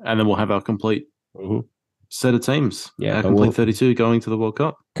 And then we'll have our complete set of teams. Yeah, our complete 32 going to the World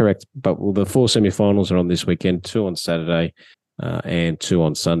Cup. Correct. But the 4 semi-finals are on this weekend, 2 on Saturday and 2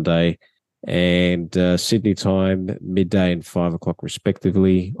 on Sunday. And Sydney time, midday and 5 o'clock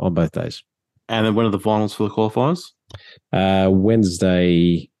respectively on both days. And then when are the finals for the qualifiers?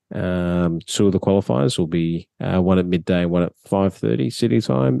 Wednesday, 2 of the qualifiers will be one at midday, one at 5:30 Sydney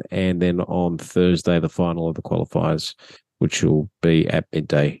time. And then on Thursday, the final of the qualifiers, which will be at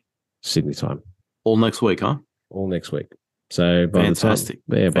midday Sydney time. All next week, huh? All next week. So by Fantastic.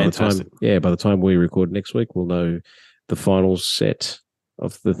 by the time we record next week, we'll know the final set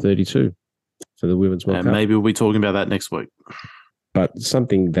of the 32 for the Women's World Cup. And maybe we'll be talking about that next week. But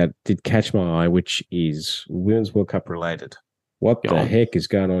something that did catch my eye, which is Women's World Cup related. What the heck is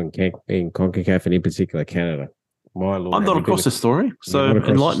going on in CONCACAF and in particular Canada? My Lord. I'm not across the story, so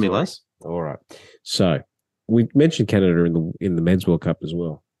enlighten me, Les. All right. So we mentioned Canada in the Men's World Cup as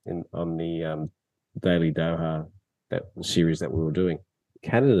well on the Daily Doha, that series that we were doing.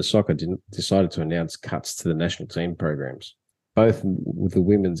 Canada Soccer decided to announce cuts to the national team programs, both with the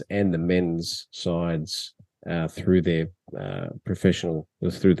women's and the men's sides through their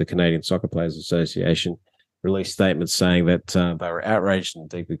through the Canadian Soccer Players Association, released statements saying that they were outraged and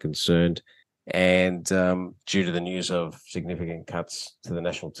deeply concerned, and due to the news of significant cuts to the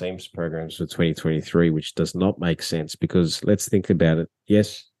national teams programs for 2023, which does not make sense, because let's think about it.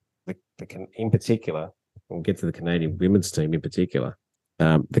 Yes, in particular, we'll get to the Canadian women's team in particular.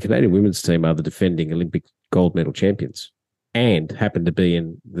 The Canadian women's team are the defending Olympic gold medal champions and happen to be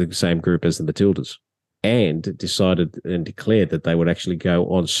in the same group as the Matildas, and decided and declared that they would actually go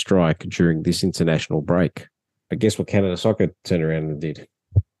on strike during this international break. But guess what Canada Soccer turned around and did?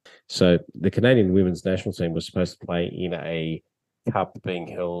 So the Canadian women's national team was supposed to play in a cup being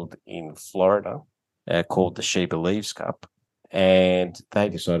held in Florida called the She Believes Cup. And they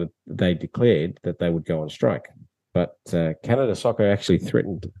declared that they would go on strike. But Canada Soccer actually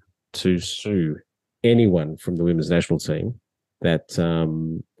threatened to sue anyone from the women's national team that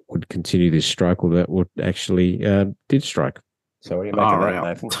would continue this strike, or that would actually did strike. So what do you make of that,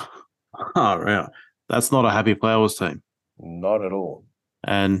 Nathan? Oh, wow. That's not a happy players team. Not at all.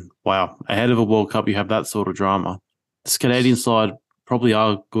 And wow, ahead of a World Cup, you have that sort of drama. This Canadian side probably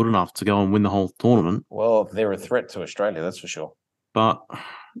are good enough to go and win the whole tournament. Well, they're a threat to Australia, that's for sure. But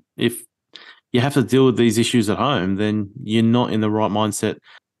if you have to deal with these issues at home, then you're not in the right mindset.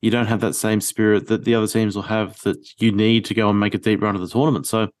 You don't have that same spirit that the other teams will have, that you need to go and make a deep run of the tournament.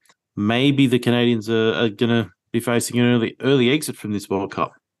 So maybe the Canadians are going to be facing an early exit from this World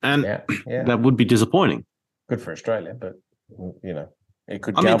Cup. And that would be disappointing. Good for Australia, but, you know, it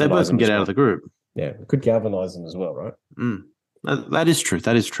could they both can get out of the group. Yeah, it could galvanise them as well, right? That is true.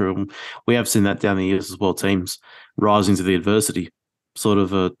 That is true. We have seen that down the years as well, teams rising to the adversity, sort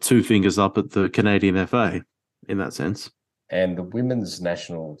of 2 fingers up at the Canadian FA in that sense. And the women's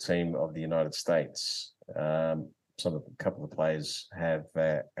national team of the United States, a couple of players have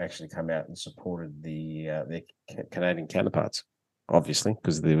actually come out and supported their Canadian counterparts, obviously,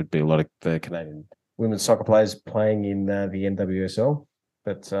 because there would be a lot of the Canadian women's soccer players playing in the NWSL.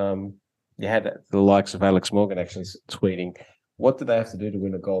 But you had the likes of Alex Morgan actually tweeting, what do they have to do to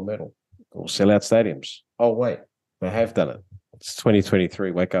win a gold medal? Or sell out stadiums? Oh, wait, they have done it. It's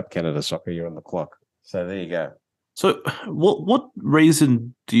 2023. Wake up, Canada Soccer. You're on the clock. So there you go. So what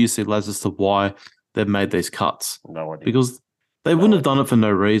reason do you see, Laz, as to why they've made these cuts. No idea. Because they wouldn't have done it for no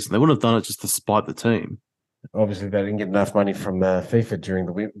reason. They wouldn't have done it just to spite the team. Obviously, they didn't get enough money from FIFA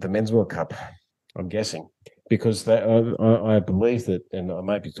during the Men's World Cup, I'm guessing. Because I believe that, and I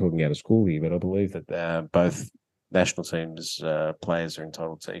might be talking out of school here, but I believe that both national teams players are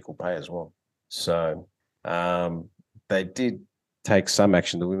entitled to equal pay as well. So they did take some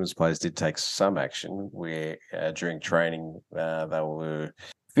action. The women's players did take some action where during training they were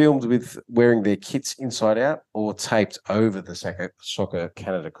filmed with wearing their kits inside out or taped over the Soccer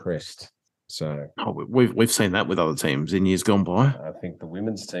Canada crest. So we've seen that with other teams in years gone by. I think the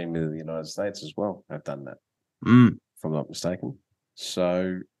women's team in the United States as well have done that, if I'm not mistaken.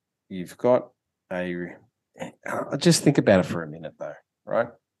 So you've got just think about it for a minute though, right?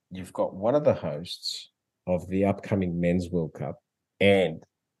 You've got one of the hosts of the upcoming Men's World Cup and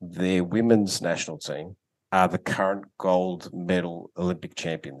their women's national team are the current gold medal Olympic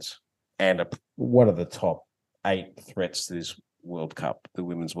champions and one of the top 8 threats to this World Cup, the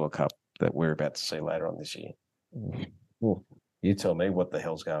Women's World Cup that we're about to see later on this year. Ooh, you tell me what the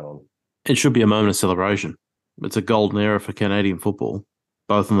hell's going on. It should be a moment of celebration. It's a golden era for Canadian football,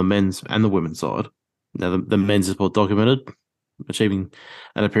 both on the men's and the women's side. Now, the men's is well documented, achieving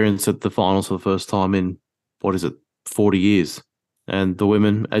an appearance at the finals for the first time in, 40 years. And the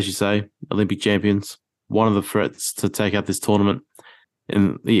women, as you say, Olympic champions, one of the threats to take out this tournament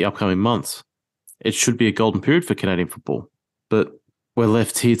in the upcoming months. It should be a golden period for Canadian football. But we're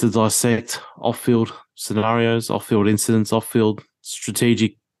left here to dissect off-field scenarios, off-field incidents, off-field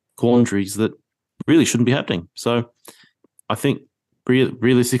strategic quandaries that really shouldn't be happening. So I think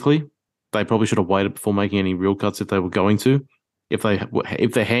realistically, they probably should have waited before making any real cuts if they were going to. If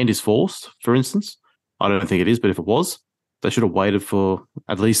their hand is forced, for instance, I don't think it is, but if it was, they should have waited for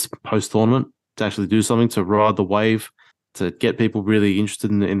at least post-tournament to actually do something to ride the wave, to get people really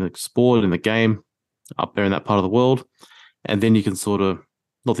interested in the sport, in the game, up there in that part of the world. And then you can sort of,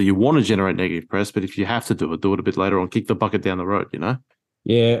 not that you want to generate negative press, but if you have to do it a bit later on, kick the bucket down the road, you know?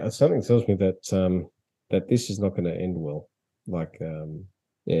 Yeah, something tells me that that this is not going to end well. Like,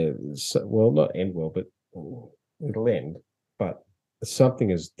 well, not end well, but it'll end. But something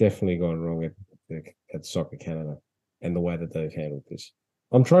has definitely gone wrong at Soccer Canada and the way that they've handled this.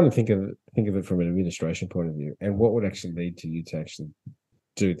 I'm trying to think of it from an administration point of view and what would actually lead to you to actually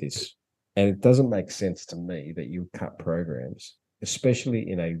do this. And it doesn't make sense to me that you cut programs,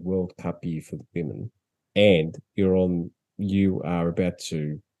 especially in a World Cup year for the women, and you are about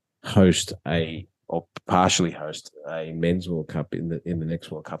to host or partially host a Men's World Cup in the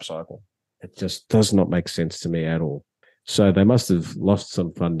next World Cup cycle. It just does not make sense to me at all. So they must have lost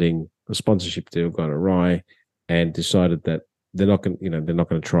some funding, the sponsorship deal gone awry, and decided that they're not going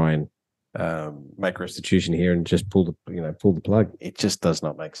to try and make restitution here and just pull the plug. It just does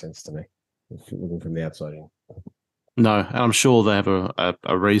not make sense to me, looking from the outside in. No, and I'm sure they have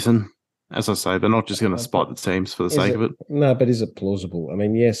a reason. As I say, they're not just going to spot the teams for the sake of it. No, but is it plausible? I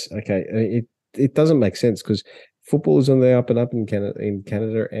mean, yes, okay. It doesn't make sense because football is on the up and up in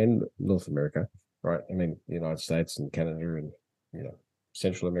Canada and North America, right? I mean, the United States and Canada and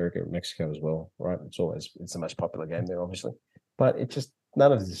Central America and Mexico as well, right? It's the most popular game there, obviously, but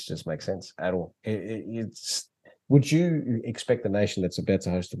none of this just makes sense at all. Would you expect a nation that's about to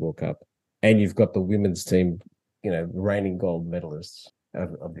host the World Cup and you've got the women's team, reigning gold medalists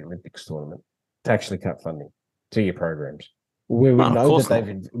of the Olympics tournament, to actually cut funding to your programs, where we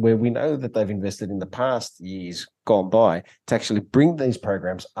know that they've invested in the past years gone by to actually bring these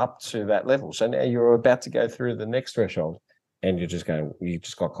programs up to that level? So now you're about to go through the next threshold, and you just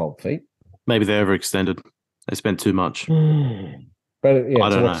got cold feet. Maybe they overextended. They spent too much. But yeah, I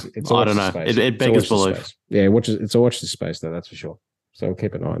don't know. It beggars belief. Yeah, it's a watch this space though, that's for sure. So we'll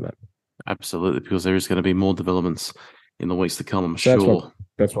keep an eye on that. Absolutely, because there is going to be more developments in the weeks to come, I'm sure.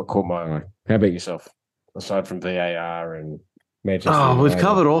 That's what caught my eye. How about yourself? Aside from VAR and Manchester we've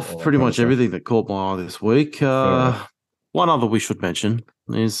covered off pretty much everything that caught my eye this week. One other we should mention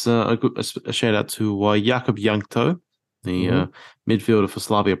is a shout out to Jakub Jankto, the midfielder for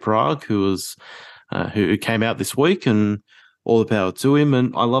Slavia Prague, who came out this week, and all the power to him.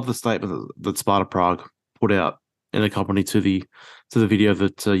 And I love the statement that Sparta Prague put out in accompany to the video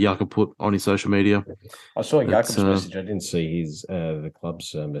that Jakub put on his social media. I saw Jakub's message. I didn't see the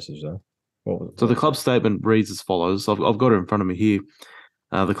club's message though. So the club statement reads as follows. I've got it in front of me here.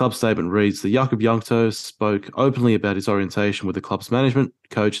 The club statement reads: "The Jakub Jankto spoke openly about his orientation with the club's management,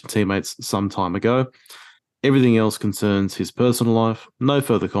 coach, and teammates some time ago. Everything else concerns his personal life. No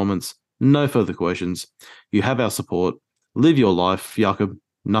further comments. No further questions. You have our support. Live your life, Jakub.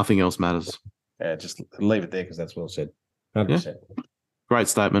 Nothing else matters." Yeah, just leave it there because that's well said. 100%. Yeah. Great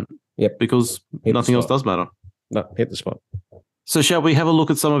statement. Yep. because Hit the nothing else spot. does matter. No, hit the spot. So shall we have a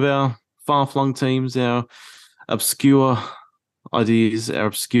look at some of our far-flung teams, our obscure ideas, our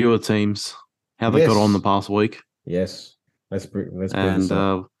obscure teams, how they got on the past week? Yes. Let's bring And this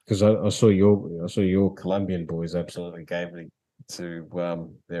up because I saw your Colombian boys absolutely gave it to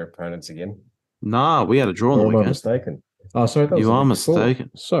their opponents again. nah, we had a draw on the Or am I weekend. mistaken? Oh, sorry, that was You the are week before.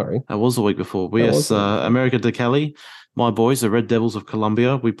 mistaken. Sorry. That was the week before. That was Yes, the week before. America de Cali, my boys, the Red Devils of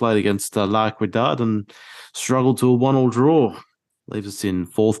Colombia. We played against La Equidad and struggled to a 1-1 draw. Leaves us in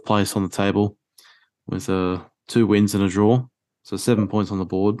fourth place on the table with 2 wins and a draw. So 7 points on the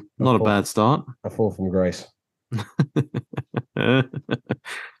board. Not a bad start. A fall from grace.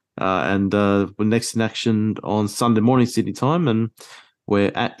 And we're next in action on Sunday morning Sydney time, and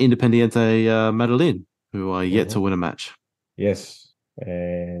we're at Independiente Medellin, who are yet to win a match. Yes,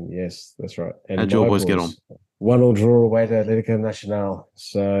 and yes, that's right. And how'd your boys get on? 1-1 draw away to Atletico Nacional.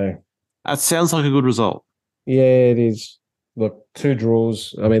 So that sounds like a good result. Yeah, it is. Look, 2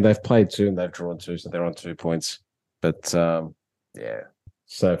 draws. I mean, they've played 2 and they've drawn 2, so they're on 2 points. But yeah,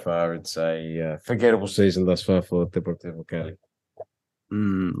 so far it's a forgettable season thus far for Deportivo Cali.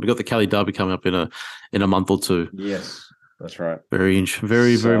 We got the Cali Derby coming up in a month or 2. Yes, that's right. Very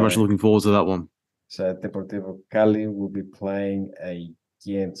much looking forward to that one. So Deportivo Cali will be playing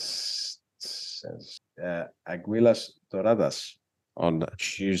against Aguilas Doradas on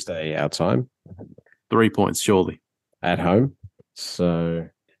Tuesday, our time. 3 points, surely. At home. So,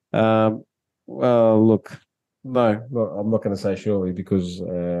 well, look, no, I'm not going to say surely because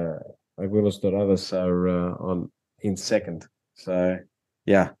Aguilas Doradas are in second. So,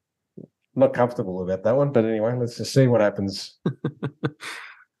 yeah, not comfortable about that one. But anyway, let's just see what happens.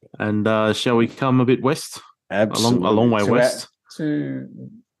 And shall we come a bit west? Absolutely. A long way west. To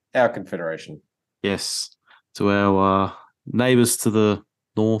our confederation. Yes, to our neighbours to the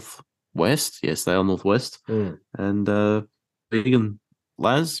northwest. Yes, they are northwest. And Big and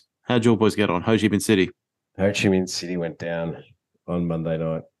Laz, how'd your boys get on? Ho Chi Minh City. Ho Chi Minh City went down on Monday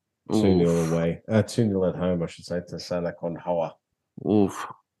night. 2-0 away. 2-0 at home, I should say, to Sana Hoa. Oof.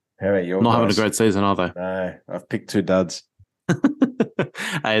 How about your Not guys? having a great season, are they? No, I've picked 2 duds.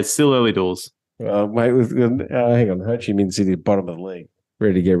 Hey, it's still early doors. Well, mate, hang on. Ho Chi Minh City, bottom of the league,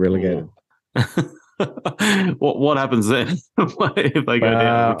 ready to get relegated. What happens then if they go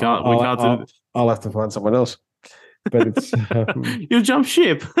down? We can't. I'll have to find someone else. But it's you'll jump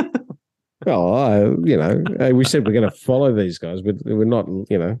ship. Well, we said we're going to follow these guys, but we're not.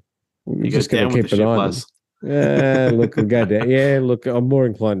 We're just going to keep an eye on them. Yeah, look, we'll go down. Yeah, look, I'm more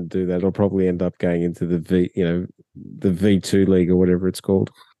inclined to do that. I'll probably end up going into the the V2 league or whatever it's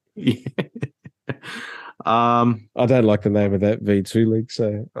called. Yeah. I don't like the name of that V2 league,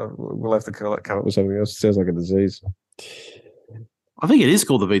 so we'll have to come up with something else. It sounds like a disease. I think it is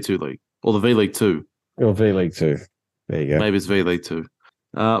called the V2 League or the V League 2. Or V League 2. There you go. Maybe it's V League 2.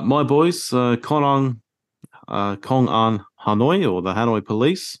 My boys, Kong An Hanoi or the Hanoi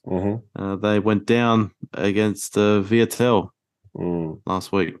Police, they went down against Viettel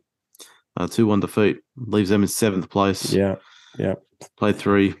last week. 2-1 defeat. Leaves them in 7th place. Yeah. Played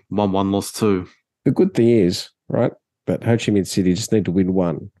 3, 1-1, lost 2. The good thing is, right, that Ho Chi Minh City just need to win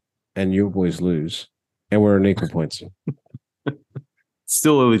 1 and your boys lose, and we're on equal points.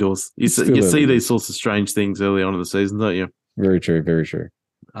 Still early doors. You see these sorts of strange things early on in the season, don't you? Very true, very true.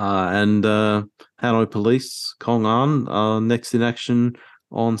 And Hanoi Police, Kong An, next in action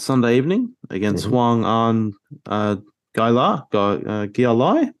on Sunday evening against Huang An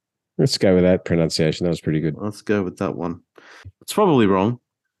Gialai. Let's go with that pronunciation. That was pretty good. Let's go with that one. It's probably wrong.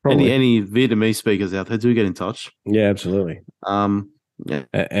 Probably. Any Vietnamese speakers out there, do get in touch. Yeah, absolutely. Yeah.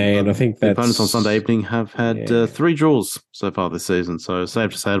 And I think the opponents on Sunday evening have had 3 draws so far this season, so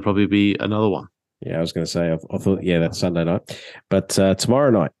safe to say it'll probably be another one. Yeah, I was going to say, I thought, that's Sunday night. But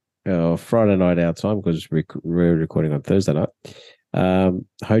tomorrow night, Friday night our time, because we're recording on Thursday night, Ho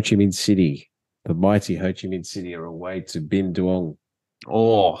Chi Minh City, the mighty Ho Chi Minh City are away to Binh Duong.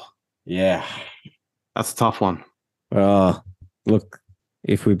 Oh. Yeah. That's a tough one. Look,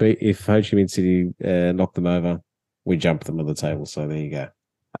 if Ho Chi Minh City knock them over, we jump them on the table. So there you go.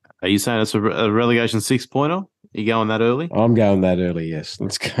 Are you saying it's a relegation 6-pointer? You going that early? I'm going that early. Yes,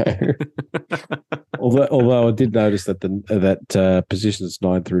 let's go. although I did notice that positions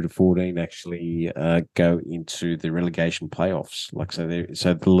 9 through to 14 actually go into the relegation playoffs.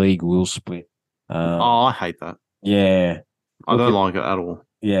 So the league will split. I hate that. Yeah, I don't like it at all.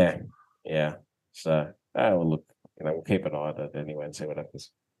 Yeah. So look, we'll keep an eye on it anyway and see what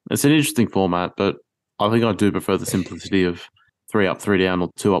happens. It's an interesting format, but I think I do prefer the simplicity of 3 up, 3 down, or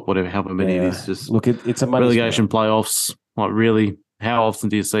 2 up, however many it is. Just look, it's a money relegation playoffs. Like really, how often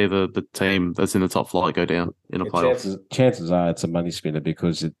do you see the team that's in the top flight go down in a playoff? Chances are it's a money spinner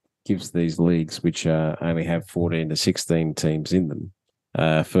because it gives these leagues, which only have 14 to 16 teams in them,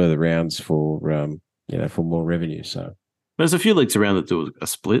 further rounds for for more revenue. So There's a few leagues around that do a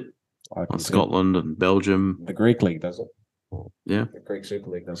split, I can like see Scotland and Belgium. the Greek league does it. Yeah, The Greek Super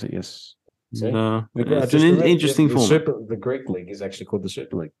League does it. Yes. See? it's an interesting format. The Greek league is actually called the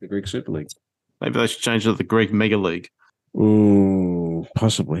Super League, the Greek Super League. Maybe they should change it to the Greek Mega League.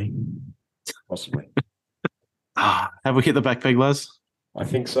 Possibly. Have we hit the back peg, Laz? I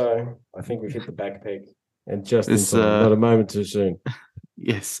think so. I think we've hit the back peg. And just in This, time, not a moment too soon.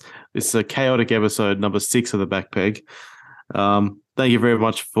 Yes, this is a chaotic episode number 6 of the back peg. Thank you very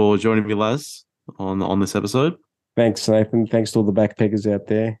much for joining me, Laz, on this episode. Thanks, Nathan. Thanks to all the back peggers out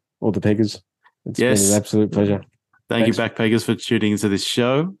there, all the peggers. It's been an absolute pleasure. Thank you, backpackers, for tuning into this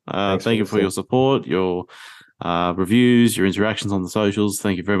show. Thank you for your support, your reviews, your interactions on the socials.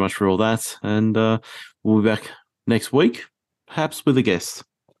 Thank you very much for all that. And we'll be back next week, perhaps with a guest.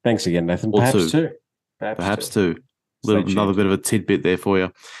 Thanks again, Nathan. Or perhaps two. two. Perhaps two. Another bit of a tidbit there for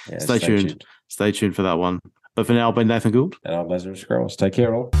you. Yeah, stay tuned. Stay tuned for that one. But for now, I've been Nathan Gould. And I'm Lazarus Scrolls. Take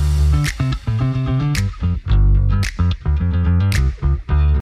care, all.